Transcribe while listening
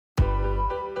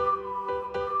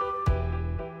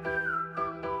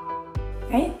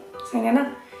Hey, soy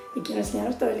Ana y quiero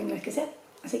enseñaros todo el inglés que sé.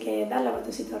 Así que dadle al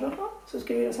botoncito rojo,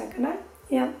 suscribiros al canal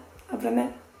y a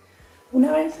aprender.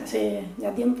 Una vez, hace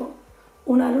ya tiempo,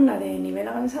 una alumna de nivel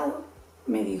avanzado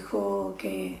me dijo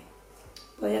que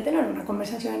podía tener una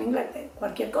conversación en inglés de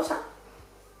cualquier cosa,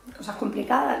 cosas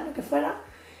complicadas, lo que fuera,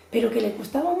 pero que le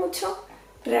costaba mucho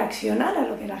reaccionar a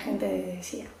lo que la gente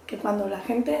decía. Que cuando la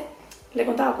gente le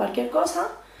contaba cualquier cosa,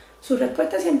 su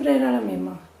respuesta siempre era la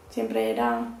misma. Siempre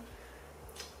era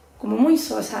como muy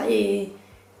sosa y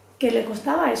que le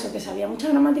costaba eso, que sabía mucha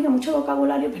gramática, mucho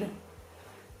vocabulario, pero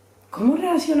 ¿cómo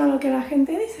reacciona a lo que la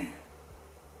gente dice?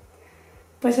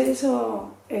 Pues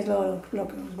eso es lo que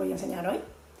os voy a enseñar hoy.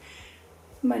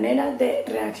 Maneras de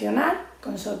reaccionar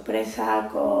con sorpresa,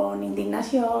 con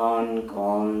indignación,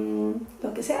 con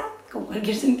lo que sea, con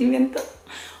cualquier sentimiento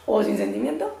o sin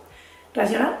sentimiento.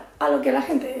 Reaccionar a lo que la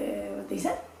gente os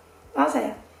dice. Vamos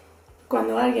allá.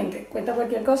 Cuando alguien te cuenta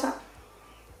cualquier cosa,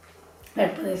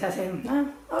 puedes hacer,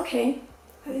 ok,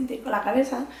 asentir con la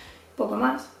cabeza, poco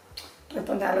más,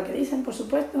 responder a lo que dicen, por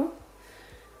supuesto,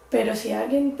 pero si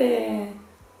alguien te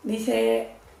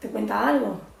cuenta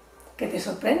algo que te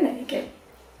sorprende y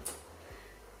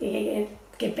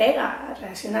que pega,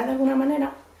 reaccionar de alguna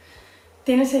manera,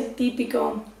 tienes el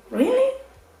típico, ¿really?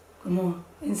 Como,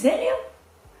 ¿en serio?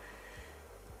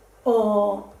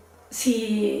 O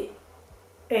si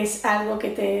es algo que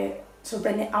te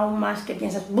sorprende aún más, que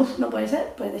piensas, ¡buf! No puede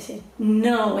ser, puedes decir,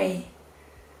 no way,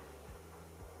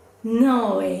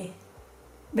 no way,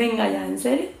 venga ya, ¿en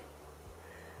serio?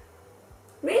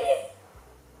 ¿Really?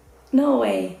 No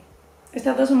way.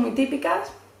 Estas dos son muy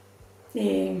típicas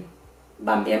y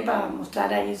van bien para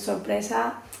mostrar ahí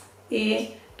sorpresa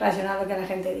y reaccionar a lo que la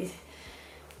gente dice.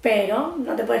 Pero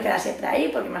no te puedes quedar siempre ahí,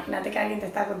 porque imagínate que alguien te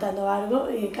está contando algo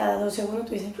y cada 2 segundos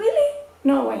tú dices, ¿really?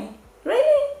 No way, ¿really?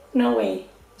 No way.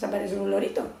 O sea, parece un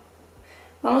lorito.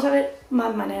 Vamos a ver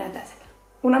más maneras de hacerlo.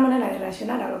 Una manera de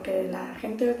reaccionar a lo que la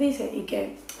gente os dice y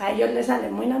que a ellos les sale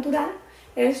muy natural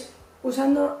es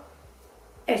usando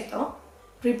esto.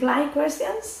 Reply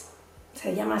questions.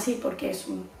 Se llama así porque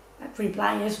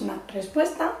reply es una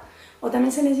respuesta. O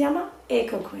también se les llama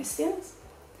echo questions.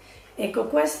 Echo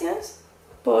questions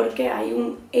porque hay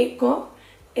un eco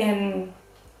en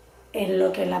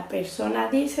lo que la persona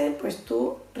dice, pues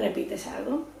tú repites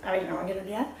algo. A ver, no me quiero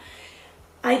liar.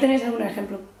 Ahí tenéis algún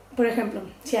ejemplo. Por ejemplo,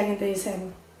 si alguien te dice,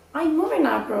 I'm moving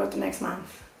abroad next month.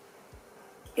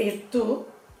 Y tú,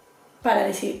 para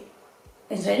decir,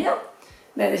 ¿en serio?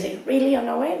 De decir, really or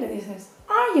no way, le dices,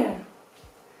 are you?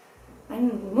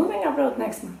 I'm moving abroad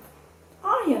next month.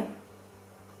 Are you?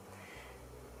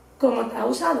 Como ha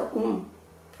usado un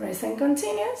present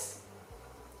continuous,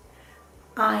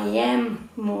 I am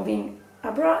moving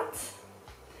abroad,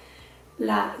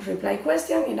 la reply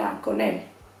question irá con el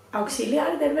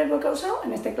auxiliar del verbo que ha usado,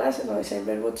 en este caso es el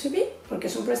verbo to be, porque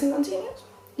es un present continuous,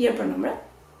 y el pronombre.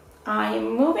 I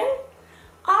am moving,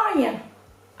 are you?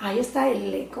 Ahí está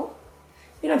el eco.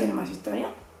 Y no tiene más historia.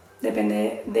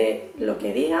 Depende de lo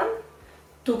que digan,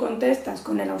 tú contestas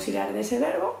con el auxiliar de ese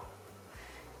verbo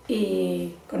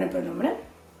y con el pronombre.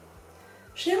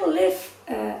 She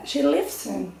lives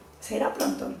in. Se irá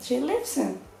pronto. She lives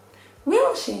in.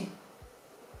 Will she?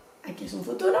 Aquí es un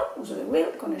futuro, uso de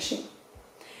will con el she.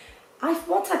 I've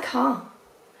bought a car.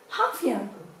 Have you?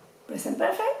 Present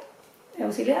perfect. El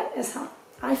auxiliar es have.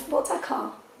 I've bought a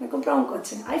car. Me he comprado un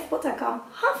coche. I've bought a car.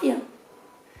 Have you?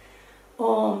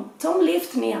 O Tom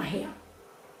lived near here.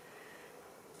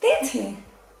 Did he?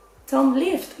 Tom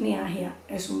lived near here.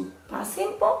 Es un past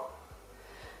simple.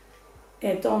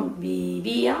 Tom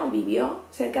vivía o vivió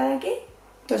cerca de aquí.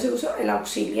 Entonces uso el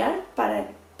auxiliar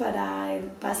para el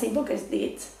past simple, que es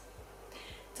did.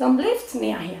 Tom lived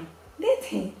near here. Did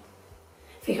he?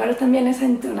 Fijaros también esa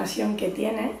entonación que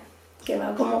tiene, que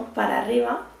va como para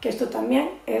arriba, que esto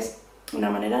también es una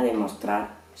manera de mostrar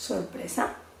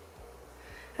sorpresa.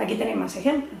 Aquí tenéis más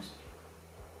ejemplos.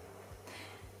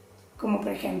 Como por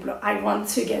ejemplo, I want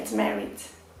to get married.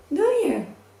 Do you?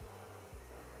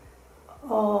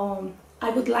 O I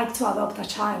would like to adopt a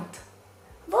child.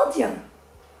 Would you?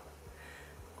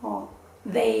 O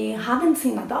they hadn't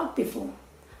seen a dog before.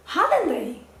 Hadn't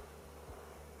they?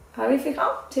 ¿Habéis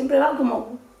fijado? Siempre va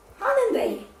como hadn't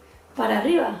they? Para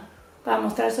arriba, para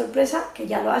mostrar sorpresa, que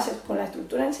ya lo haces con la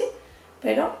estructura en sí,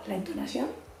 pero la entonación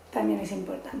también es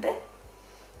importante.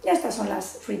 Y estas son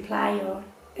las reply o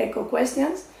echo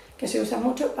questions que se usan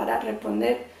mucho para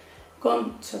responder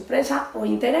con sorpresa o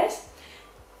interés,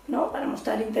 ¿no? Para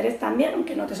mostrar interés también,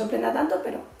 aunque no te sorprenda tanto,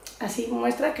 pero así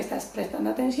muestras que estás prestando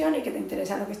atención y que te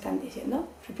interesa lo que están diciendo.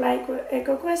 Reply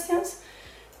echo questions,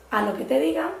 a lo que te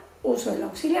digan, uso el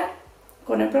auxiliar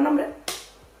con el pronombre.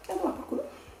 Es más por culo.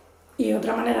 Y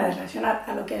otra manera de reaccionar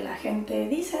a lo que la gente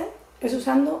dice es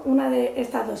usando una de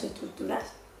estas dos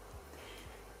estructuras.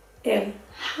 El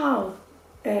how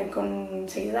con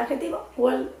seguido de adjetivo o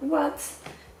el what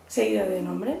seguido de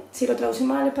nombre. Si lo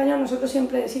traducimos al español, nosotros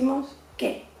siempre decimos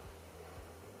qué.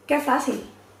 Qué fácil.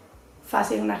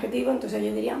 Fácil un adjetivo, entonces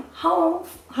ellos dirían how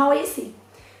easy.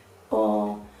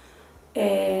 O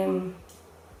qué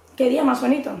día más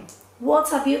bonito.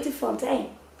 What's a beautiful day.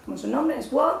 Como su nombre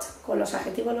es what, con los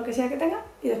adjetivos lo que sea que tenga,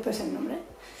 y después el nombre.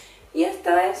 Y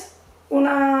esto es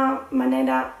una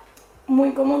manera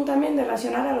muy común también de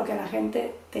reaccionar a lo que la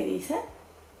gente te dice.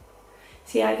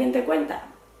 Si alguien te cuenta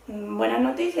buenas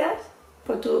noticias,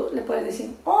 pues tú le puedes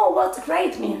decir, oh, what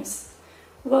great news.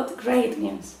 What great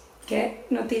news. Qué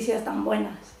noticias tan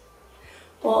buenas.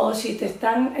 O si te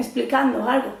están explicando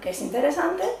algo que es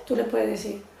interesante, tú le puedes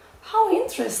decir, how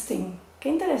interesting. Qué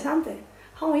interesante.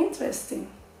 How interesting.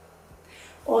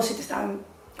 O si te están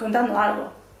contando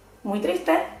algo muy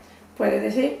triste, puedes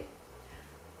decir,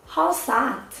 how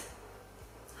sad.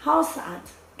 How sad.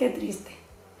 Qué triste.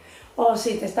 O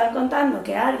si te están contando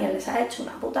que alguien les ha hecho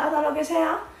una putada o lo que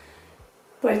sea,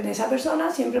 pues de esa persona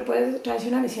siempre puedes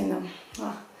reaccionar diciendo,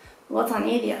 oh, what an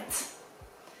idiot.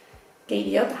 Qué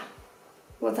idiota.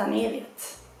 What an idiot.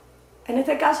 En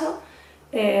este caso,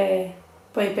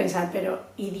 podéis pensar, pero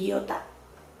idiota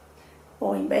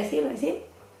o imbécil, es decir,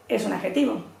 es un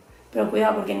adjetivo. Pero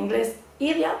cuidado, porque en inglés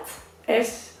idiot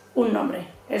es un nombre,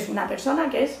 es una persona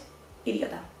que es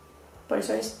idiota. Por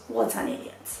eso es what's an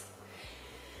idiot.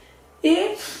 Y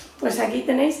pues aquí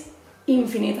tenéis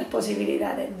infinitas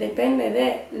posibilidades. Depende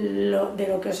de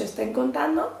lo que os estén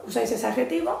contando, usáis ese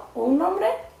adjetivo o un nombre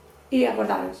y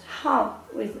acordaros how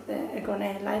con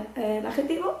el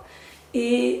adjetivo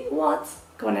y what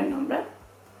con el nombre.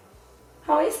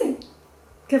 How easy.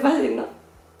 Qué fácil, ¿no?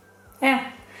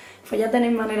 Pues ya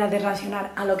tenéis maneras de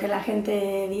reaccionar a lo que la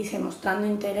gente dice, mostrando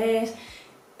interés,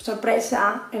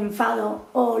 sorpresa, enfado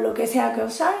o lo que sea que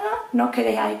os salga. No os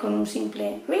quedéis ahí con un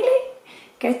simple really,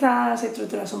 que estas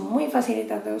estructuras son muy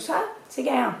facilitas de usar, así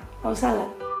que a usarlas.